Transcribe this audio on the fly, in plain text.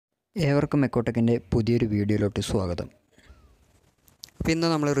ഏവർക്കും എക്കോടെക്കിൻ്റെ പുതിയൊരു വീഡിയോയിലോട്ട് സ്വാഗതം. അപ്പോൾ ഇന്ന്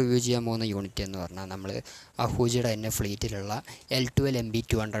നമ്മൾ റിവ്യൂ ചെയ്യാൻ പോകുന്ന യൂണിറ്റ് എന്ന് പറഞ്ഞാൽ നമ്മൾ അഹൂജയുടെ തന്നെ ഫ്ലീറ്റിലുള്ള L12 MB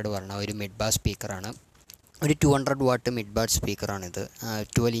 200 പറഞ്ഞ ഒരു മിഡ് ബാസ് സ്പീക്കറാണ്. ഒരു 200 what mid bass സ്പീക്കറാണിത്.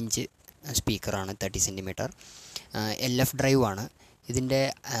 12 inch സ്പീക്കറാണ്, 30 centimetre. LF drive ആണ്. ഇതിൻ്റെ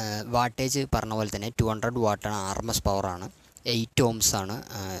വാട്ടേജ് പറഞ്ഞ പോലെ തന്നെ 200 വാട്ടാണ്, RMS പവറാണ്. 8 ohms ആണ്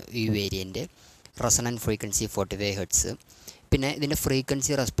ഈ വേരിയൻ്റ്. Resonant frequency 45 hertz. പിന്നെ ഇതിൻ്റെ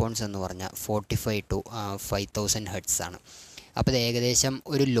ഫ്രീക്വൻസി റെസ്പോൺസ് എന്ന് പറഞ്ഞാൽ 45 to 5000 ഹെർട്സ് ആണ്. അപ്പോൾ ഇത് ഏകദേശം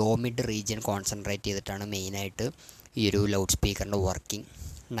ഒരു ലോ മിഡ് റീജിയൻ കോൺസെൻട്രേറ്റ് ചെയ്തിട്ടാണ് മെയിനായിട്ട് ഈ ഒരു ലൗഡ് സ്പീക്കറിൻ്റെ വർക്കിംഗ്.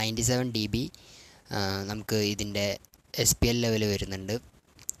 97 dB നമുക്ക് ഇതിൻ്റെ SPL ലെവൽ വരുന്നുണ്ട്.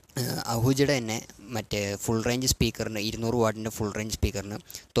 അഹൂജയുടെ തന്നെ മറ്റേ full range സ്പീക്കറിന് 200 വാട്ടിൻ്റെ full range സ്പീക്കറിന്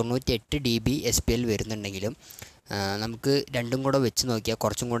 98 dB SPL വരുന്നുണ്ടെങ്കിലും നമുക്ക് രണ്ടും കൂടെ വെച്ച് നോക്കിയാൽ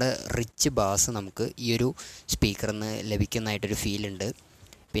കുറച്ചും കൂടെ റിച്ച് ബാസ് നമുക്ക് ഈ ഒരു സ്പീക്കറിൽ നിന്ന് ലഭിക്കുന്നതായിട്ടൊരു ഫീലുണ്ട്.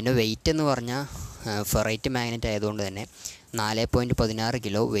 പിന്നെ വെയിറ്റ് എന്ന് പറഞ്ഞാൽ ഫെറൈറ്റ് മാഗ്നറ്റ് ആയതുകൊണ്ട് തന്നെ 4.16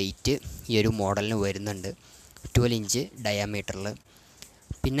 കിലോ വെയിറ്റ് ഈ ഒരു മോഡലിന് വരുന്നുണ്ട്, 12 ഇഞ്ച് ഡയാമീറ്ററിൽ.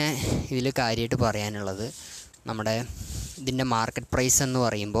 പിന്നെ ഇതിൽ കാര്യമായിട്ട് പറയാനുള്ളത് നമ്മുടെ ഇതിൻ്റെ മാർക്കറ്റ് പ്രൈസ് എന്ന്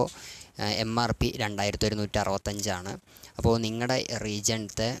പറയുമ്പോൾ MRP 2165 അപ്പോൾ നിങ്ങളുടെ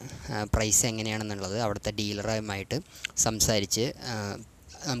റീജിയണത്തെ പ്രൈസ് എങ്ങനെയാണെന്നുള്ളത് അവിടുത്തെ ഡീലറുമായിട്ട് സംസാരിച്ച്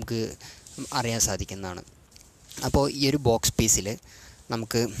നമുക്ക് അറിയാൻ സാധിക്കുന്നതാണ്. അപ്പോൾ ഈ ഒരു ബോക്സ് പീസിൽ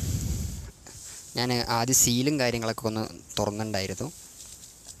നമുക്ക് ഞാൻ ആദ്യം സീലും കാര്യങ്ങളൊക്കെ ഒന്ന് തുറന്നിട്ടുണ്ടായിരുന്നു.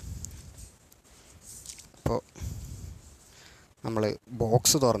 അപ്പോൾ നമ്മൾ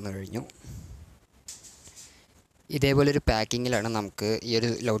ബോക്സ് തുറന്നു കഴിഞ്ഞു. ഇതേപോലൊരു പാക്കിങ്ങിലാണ് നമുക്ക് ഈ ഒരു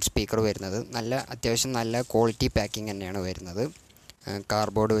ലൗഡ് സ്പീക്കർ വരുന്നത്. അത്യാവശ്യം നല്ല ക്വാളിറ്റി പാക്കിംഗ് തന്നെയാണ് വരുന്നത്.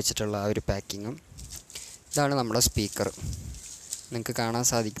 കാർഡ്ബോർഡ് വെച്ചിട്ടുള്ള ആ ഒരു പാക്കിങ്ങും. ഇതാണ് നമ്മുടെ സ്പീക്കർ. നിങ്ങൾക്ക് കാണാൻ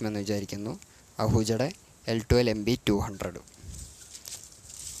സാധിക്കുമെന്ന് വിചാരിക്കുന്നു. അഹൂജയുടെ L12 MB 200.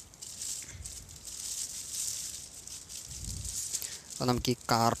 അപ്പോൾ നമുക്ക് ഈ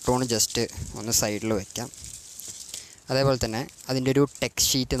കാർട്ടൂൺ ജസ്റ്റ് ഒന്ന് സൈഡിൽ വയ്ക്കാം. അതേപോലെ തന്നെ അതിൻ്റെ ഒരു ടെക്സ്റ്റ്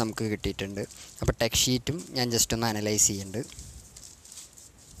ഷീറ്റ് നമുക്ക് കിട്ടിയിട്ടുണ്ട്. അപ്പോൾ ടെക്സ്റ്റ് ഷീറ്റും ഞാൻ ജസ്റ്റ് ഒന്ന് അനലൈസ് ചെയ്യുന്നുണ്ട്.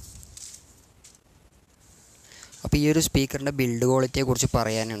 അപ്പോൾ ഈ ഒരു സ്പീക്കറിൻ്റെ ബിൽഡ് ക്വാളിറ്റിയെക്കുറിച്ച്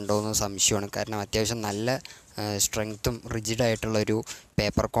പറയാനുണ്ടോ എന്ന് സംശയമാണ്. കാരണം അത്യാവശ്യം നല്ല സ്ട്രെങ്ത്തും റിജിഡായിട്ടുള്ളൊരു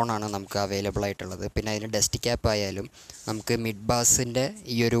പേപ്പർ കോണാണ് നമുക്ക് അവൈലബിൾ ആയിട്ടുള്ളത്. പിന്നെ അതിന് ഡസ്റ്റ് ക്യാപ്പ് ആയാലും നമുക്ക് മിഡ് ബാസിൻ്റെ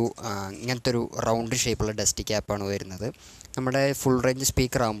ഈ ഒരു ഇങ്ങനത്തെ ഒരു റൗണ്ട് ഷേപ്പുള്ള ഡസ്റ്റ് ക്യാപ്പാണ് വരുന്നത്. നമ്മുടെ ഫുൾ റേഞ്ച്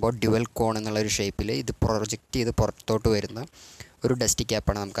സ്പീക്കർ ആകുമ്പോൾ ഡ്യുവൽ കോൺ എന്നുള്ളൊരു ഷേപ്പിൽ ഇത് പ്രൊജക്റ്റ് ചെയ്ത് പുറത്തോട്ട് വരുന്ന ഒരു ഡസ്റ്റ്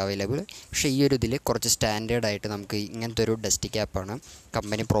ക്യാപ്പാണ് നമുക്ക് അവൈലബിൾ. പക്ഷേ ഈ ഒരു ഇതിൽ കുറച്ച് സ്റ്റാൻഡേർഡായിട്ട് നമുക്ക് ഇങ്ങനത്തെ ഒരു ഡസ്റ്റ് ക്യാപ്പാണ്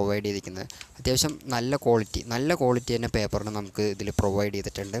കമ്പനി പ്രൊവൈഡ് ചെയ്തിരിക്കുന്നത്. അത്യാവശ്യം നല്ല ക്വാളിറ്റി തന്നെ പേപ്പറിന് നമുക്ക് ഇതിൽ പ്രൊവൈഡ്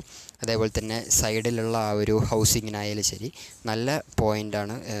ചെയ്തിട്ടുണ്ട്. അതേപോലെ തന്നെ സൈഡിലുള്ള ആ ഒരു ഹൗസിങ്ങിനായാലും ശരി നല്ല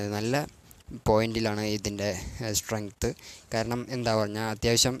പോയിൻറ്റിലാണ് ഇതിൻ്റെ സ്ട്രെങ്ത്ത്. കാരണം എന്താ പറഞ്ഞാൽ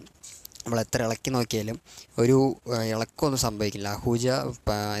അത്യാവശ്യം നമ്മൾ എത്ര ഇളക്കി നോക്കിയാലും ഒരു ഇളക്കമൊന്നും സംഭവിക്കില്ല. അഹൂജ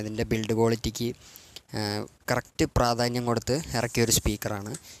ഇതിൻ്റെ ബിൽഡ് ക്വാളിറ്റിക്ക് കറക്റ്റ് പ്രാധാന്യം കൊടുത്ത് ഇറക്കിയൊരു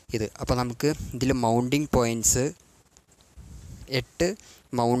സ്പീക്കറാണ് ഇത്. അപ്പോൾ നമുക്ക് ഇതിൽ മൗണ്ടിങ് പോയിൻറ്റ്സ് 8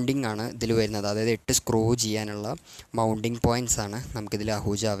 മൗണ്ടിങ് ആണ് ഇതിൽ വരുന്നത്. അതായത് 8 സ്ക്രൂ ചെയ്യാനുള്ള മൗണ്ടിങ് പോയിൻറ്റ്സ് ആണ് നമുക്കിതിൽ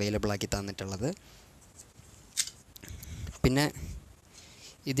അഹൂജ അവൈലബിൾ ആക്കി തന്നിട്ടുള്ളത്. പിന്നെ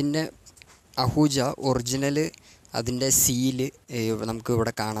ഇതിൻ്റെ അഹൂജ ഒറിജിനൽ അതിൻ്റെ സീല് നമുക്ക്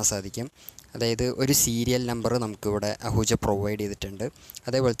ഇവിടെ കാണാൻ സാധിക്കും. അതായത് ഒരു സീരിയൽ നമ്പർ നമുക്കിവിടെ അഹൂജ പ്രൊവൈഡ് ചെയ്തിട്ടുണ്ട്.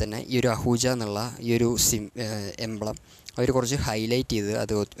 അതേപോലെ തന്നെ ഈ ഒരു അഹൂജ എന്നുള്ള ഈ ഒരു എംബ്ലം അവർ കുറച്ച് ഹൈലൈറ്റ് ചെയ്ത്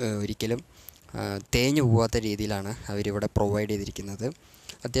അത് ഒരിക്കലും തേഞ്ഞു പോകാത്ത രീതിയിലാണ് അവരിവിടെ പ്രൊവൈഡ് ചെയ്തിരിക്കുന്നത്.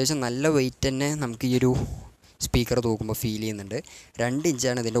 അത്യാവശ്യം നല്ല വെയിറ്റ് തന്നെ നമുക്ക് ഈ ഒരു സ്പീക്കർ തൂക്കുമ്പോൾ ഫീൽ ചെയ്യുന്നുണ്ട്. 2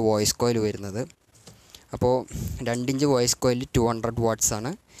 ഇഞ്ചാണ് ഇതിൻ്റെ വോയിസ് കോയിൽ വരുന്നത്. അപ്പോൾ 2 ഇഞ്ച് വോയിസ് കോയിൽ 200 വാട്ട്സ്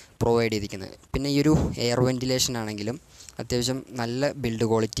ആണ് പ്രൊവൈഡ് ചെയ്തിരിക്കുന്നത്. പിന്നെ ഈ ഒരു എയർ വെൻറ്റിലേഷൻ ആണെങ്കിലും അത്യാവശ്യം നല്ല ബിൽഡ്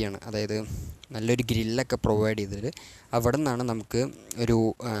ക്വാളിറ്റിയാണ്. അതായത് നല്ലൊരു ഗ്രില്ലൊക്കെ പ്രൊവൈഡ് ചെയ്തിട്ട് അവിടെ നിന്നാണ് നമുക്ക്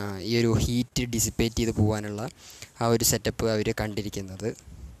ഈ ഒരു ഹീറ്റ് ഡിസിപ്പേറ്റ് ചെയ്ത് പോകാനുള്ള ആ ഒരു സെറ്റപ്പ് അവർ കണ്ടിരിക്കുന്നത്.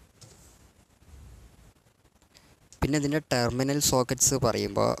 പിന്നെ ഇതിൻ്റെ ടെർമിനൽ സോക്കറ്റ്സ്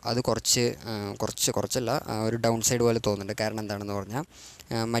പറയുമ്പോൾ അത് കുറച്ചല്ല ഒരു ഡൗൺ സൈഡ് പോലെ തോന്നുന്നുണ്ട്. കാരണം എന്താണെന്ന് പറഞ്ഞാൽ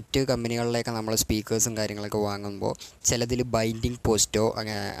മറ്റ് കമ്പനികളിലേക്ക് നമ്മൾ സ്പീക്കേഴ്സും കാര്യങ്ങളൊക്കെ വാങ്ങുമ്പോൾ ചിലതിൽ ബൈൻഡിങ് പോസ്റ്റോ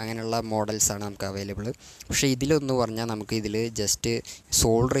അങ്ങനെയുള്ള മോഡൽസാണ് നമുക്ക് അവൈലബിൾ. പക്ഷേ ഇതിലൊന്ന് പറഞ്ഞാൽ നമുക്ക് ഇതിൽ ജസ്റ്റ്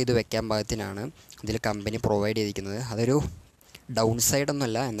സോൾഡർ ചെയ്ത് വെക്കാൻ പാകത്തിനാണ് ഇതിൽ കമ്പനി പ്രൊവൈഡ് ചെയ്തിരിക്കുന്നത്. അതൊരു ഡൗൺ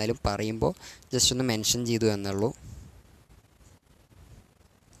സൈഡൊന്നുമല്ല, എന്നാലും പറയുമ്പോൾ ജസ്റ്റ് ഒന്ന് മെൻഷൻ ചെയ്തു എന്നുള്ളൂ.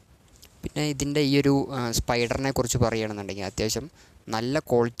 പിന്നെ ഇതിൻ്റെ ഈ ഒരു സ്പൈഡറിനെ കുറിച്ച് പറയുകയാണെന്നുണ്ടെങ്കിൽ അത്യാവശ്യം നല്ല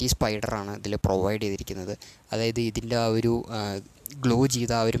ക്വാളിറ്റി സ്പൈഡറാണ് ഇതിൽ പ്രൊവൈഡ് ചെയ്തിരിക്കുന്നത്. അതായത് ഇതിൻ്റെ ആ ഒരു ഗ്ലൂ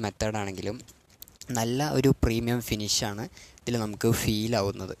ചെയ്ത ആ ഒരു മെത്തേഡാണെങ്കിലും നല്ല ഒരു പ്രീമിയം ഫിനിഷാണ് ഇതിൽ നമുക്ക് ഫീൽ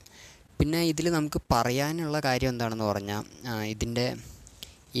ആവുന്നത്. പിന്നെ ഇതിൽ നമുക്ക് പറയാനുള്ള കാര്യം എന്താണെന്ന് പറഞ്ഞാൽ ഇതിൻ്റെ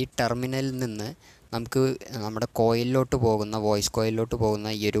ഈ ടെർമിനലിൽ നിന്ന് നമുക്ക് നമ്മുടെ കോയിലിലോട്ട് പോകുന്ന വോയിസ് കോയിലിലോട്ട് പോകുന്ന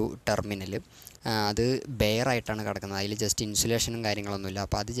ഈ ഒരു ടെർമിനൽ അത് ബെയറായിട്ടാണ് കിടക്കുന്നത്. അതിൽ ജസ്റ്റ് ഇൻസുലേഷനും കാര്യങ്ങളൊന്നുമില്ല.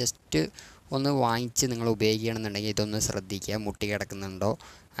 അപ്പോൾ അത് ജസ്റ്റ് ഒന്ന് വാങ്ങിച്ച് നിങ്ങൾ ഉപയോഗിക്കുകയാണെന്നുണ്ടെങ്കിൽ ഇതൊന്ന് ശ്രദ്ധിക്കുക, മുട്ടി കിടക്കുന്നുണ്ടോ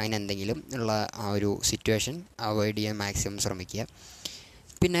അങ്ങനെ എന്തെങ്കിലും ഉള്ള ആ ഒരു സിറ്റുവേഷൻ അവോയ്ഡ് ചെയ്യാൻ മാക്സിമം ശ്രമിക്കുക.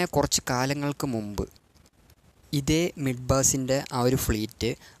 പിന്നെ കുറച്ച് കാലങ്ങൾക്ക് മുമ്പ് ഇതേ മിഡ് ബാസിൻ്റെ ആ ഒരു ഫ്ലീറ്റ്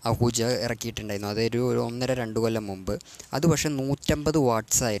അഹൂജ ഇറക്കിയിട്ടുണ്ടായിരുന്നു. അതൊരു 1.5-2 കൊല്ലം മുമ്പ്. അത് പക്ഷേ 150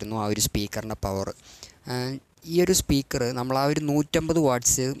 വാട്ട്സ് ആയിരുന്നു ആ ഒരു സ്പീക്കറിൻ്റെ പവർ. ഈ ഒരു സ്പീക്കർ നമ്മൾ ആ ഒരു 150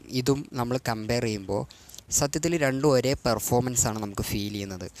 വാട്ട്സ് ഇതും നമ്മൾ കമ്പയർ ചെയ്യുമ്പോൾ സത്യത്തിൽ രണ്ടും ഒരേ പെർഫോമൻസാണ് നമുക്ക് ഫീൽ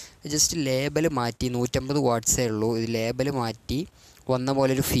ചെയ്യുന്നത്. ജസ്റ്റ് ലേബൽ മാറ്റി 150 വാട്ട്സേ ഉള്ളൂ, ഇത് ലേബൽ മാറ്റി വന്ന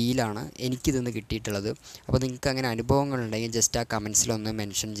പോലൊരു ഫീലാണ് എനിക്കിതിന്ന് കിട്ടിയിട്ടുള്ളത്. അപ്പോൾ നിങ്ങൾക്ക് അങ്ങനെ അനുഭവങ്ങളുണ്ടെങ്കിൽ ജസ്റ്റ് ആ കമൻസിലൊന്ന്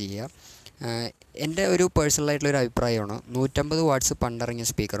മെൻഷൻ ചെയ്യുക. എൻ്റെ ഒരു പേഴ്സണലായിട്ടുള്ളൊരു അഭിപ്രായമാണ്, 150 വാട്ട്സ് പണ്ടിറങ്ങിയ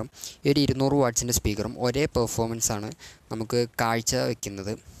സ്പീക്കറും ഈ ഒരു 200 വാട്ട്സിൻ്റെ സ്പീക്കറും ഒരേ പെർഫോമൻസാണ് നമുക്ക് കാഴ്ച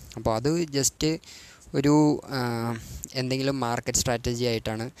വയ്ക്കുന്നത്. അപ്പോൾ അത് ജസ്റ്റ് ഒരു എന്തെങ്കിലും മാർക്കറ്റ് സ്ട്രാറ്റജി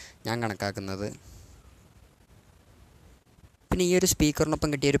ആയിട്ടാണ് ഞാൻ കണക്കാക്കുന്നത്. പിന്നെ ഈ ഒരു സ്പീക്കറിനൊപ്പം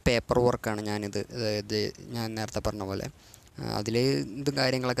കിട്ടിയ ഒരു പേപ്പർ വർക്കാണ് ഞാൻ നേരത്തെ പറഞ്ഞ പോലെ അതിൽ ഇതും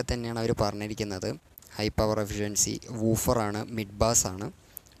കാര്യങ്ങളൊക്കെ തന്നെയാണ് അവർ പറഞ്ഞിരിക്കുന്നത്. High power efficiency, വൂഫറാണ്, mid bass ആണ്.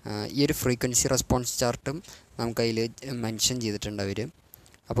 ഈ ഒരു ഫ്രീക്വൻസി റെസ്പോൺസ് ചാർട്ടും നമുക്കതിൽ മെൻഷൻ ചെയ്തിട്ടുണ്ട് അവർ.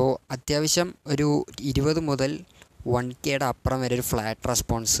 അപ്പോൾ അത്യാവശ്യം ഒരു 20 മുതൽ 1Kയുടെ അപ്പുറം വരെ ഒരു ഫ്ലാറ്റ്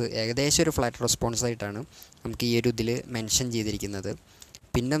റെസ്പോൺസ്, ഏകദേശം ഒരു ഫ്ലാറ്റ് റെസ്പോൺസ് ആയിട്ടാണ് നമുക്ക് ഈ ഒരു ഇതിൽ മെൻഷൻ ചെയ്തിരിക്കുന്നത്.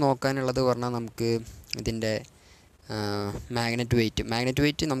 പിന്നെ നോക്കാനുള്ളത് പറഞ്ഞാൽ നമുക്ക് ഇതിൻ്റെ മാഗ്നറ്റ്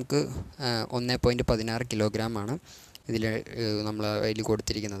വെയ്റ്റ് നമുക്ക് 1.16 കിലോഗ്രാമാണ് ഇതിൽ നമ്മൾ അതിൽ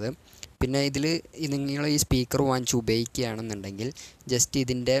കൊടുത്തിരിക്കുന്നത്. പിന്നെ ഇതിൽ നിങ്ങൾ ഈ സ്പീക്കർ വാങ്ങിച്ച് ഉപയോഗിക്കുകയാണെന്നുണ്ടെങ്കിൽ ജസ്റ്റ്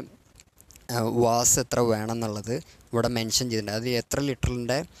ഇതിൻ്റെ വാസ് എത്ര വേണമെന്നുള്ളത് ഇവിടെ മെൻഷൻ ചെയ്തിട്ടുണ്ട്. അത് എത്ര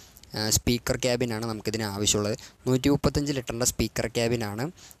ലിറ്ററിൻ്റെ സ്പീക്കർ ക്യാബിനാണ് നമുക്കിതിന് ആവശ്യമുള്ളത്. 135 ലിറ്ററിൻ്റെ സ്പീക്കർ ക്യാബിനാണ്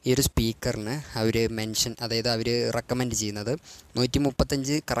ഈ ഒരു സ്പീക്കറിന് അവർ അതായത് അവർ റെക്കമെൻഡ് ചെയ്യുന്നത്.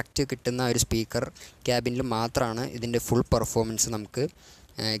 135 കറക്റ്റ് കിട്ടുന്ന ഒരു സ്പീക്കർ ക്യാബിനിൽ മാത്രമാണ് ഇതിൻ്റെ ഫുൾ പെർഫോമൻസ് നമുക്ക്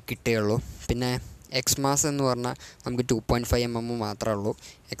കിട്ടുകയുള്ളൂ. പിന്നെ എക്സ്മാസ് എന്ന് പറഞ്ഞാൽ നമുക്ക് 2.5 mm മാത്രമേ ഉള്ളൂ.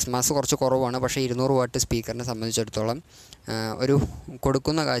 എക്സ്മാസ് കുറച്ച് കുറവാണ്, പക്ഷേ 200 വാട്ട് സ്പീക്കറിനെ സംബന്ധിച്ചിടത്തോളം ഒരു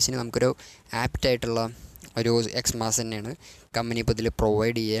കൊടുക്കുന്ന കാശിന് നമുക്കൊരു ആപ്റ്റായിട്ടുള്ള ഒരു എക്സ്മാസ് തന്നെയാണ് കമ്പനി ഇപ്പോൾ ഇതിൽ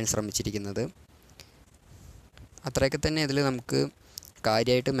പ്രൊവൈഡ് ചെയ്യാൻ ശ്രമിച്ചിരിക്കുന്നത്. അത്രയൊക്കെ തന്നെ ഇതിൽ നമുക്ക്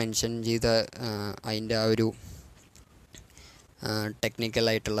കാര്യമായിട്ട് മെൻഷൻ ചെയ്ത അതിൻ്റെ ആ ഒരു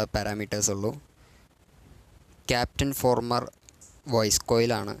ടെക്നിക്കലായിട്ടുള്ള പാരാമീറ്റേഴ്സ് ഉള്ളൂ. ക്യാപ്റ്റൻ ഫോർമർ വോയിസ്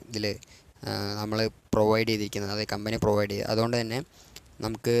കോയിലാണ് ഇതിൽ നമ്മൾ പ്രൊവൈഡ് ചെയ്തിരിക്കുന്നത്, അത് കമ്പനി പ്രൊവൈഡ് ചെയ്യുക. അതുകൊണ്ട് തന്നെ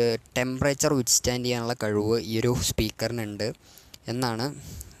നമുക്ക് ടെമ്പറേച്ചർ വിത്ത്സ്റ്റാൻഡ് ചെയ്യാനുള്ള കഴിവ് ഈ ഒരു സ്പീക്കറിനുണ്ട് എന്നാണ്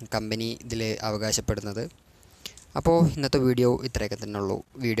കമ്പനി ഇതിൽ അവകാശപ്പെടുന്നത്. അപ്പോൾ ഇന്നത്തെ വീഡിയോ ഇത്രയൊക്കെ തന്നെ ഉള്ളൂ.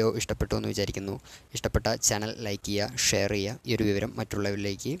 വീഡിയോ ഇഷ്ടപ്പെട്ടു എന്ന് വിചാരിക്കുന്നു. ഇഷ്ടപ്പെട്ട ചാനൽ ലൈക്ക് ചെയ്യുക, ഷെയർ ചെയ്യുക, ഈ ഒരു വിവരം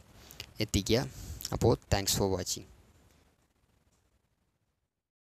മറ്റുള്ളവരിലേക്ക് എത്തിക്കുക. അപ്പോൾ താങ്ക്സ് ഫോർ വാച്ചിങ്.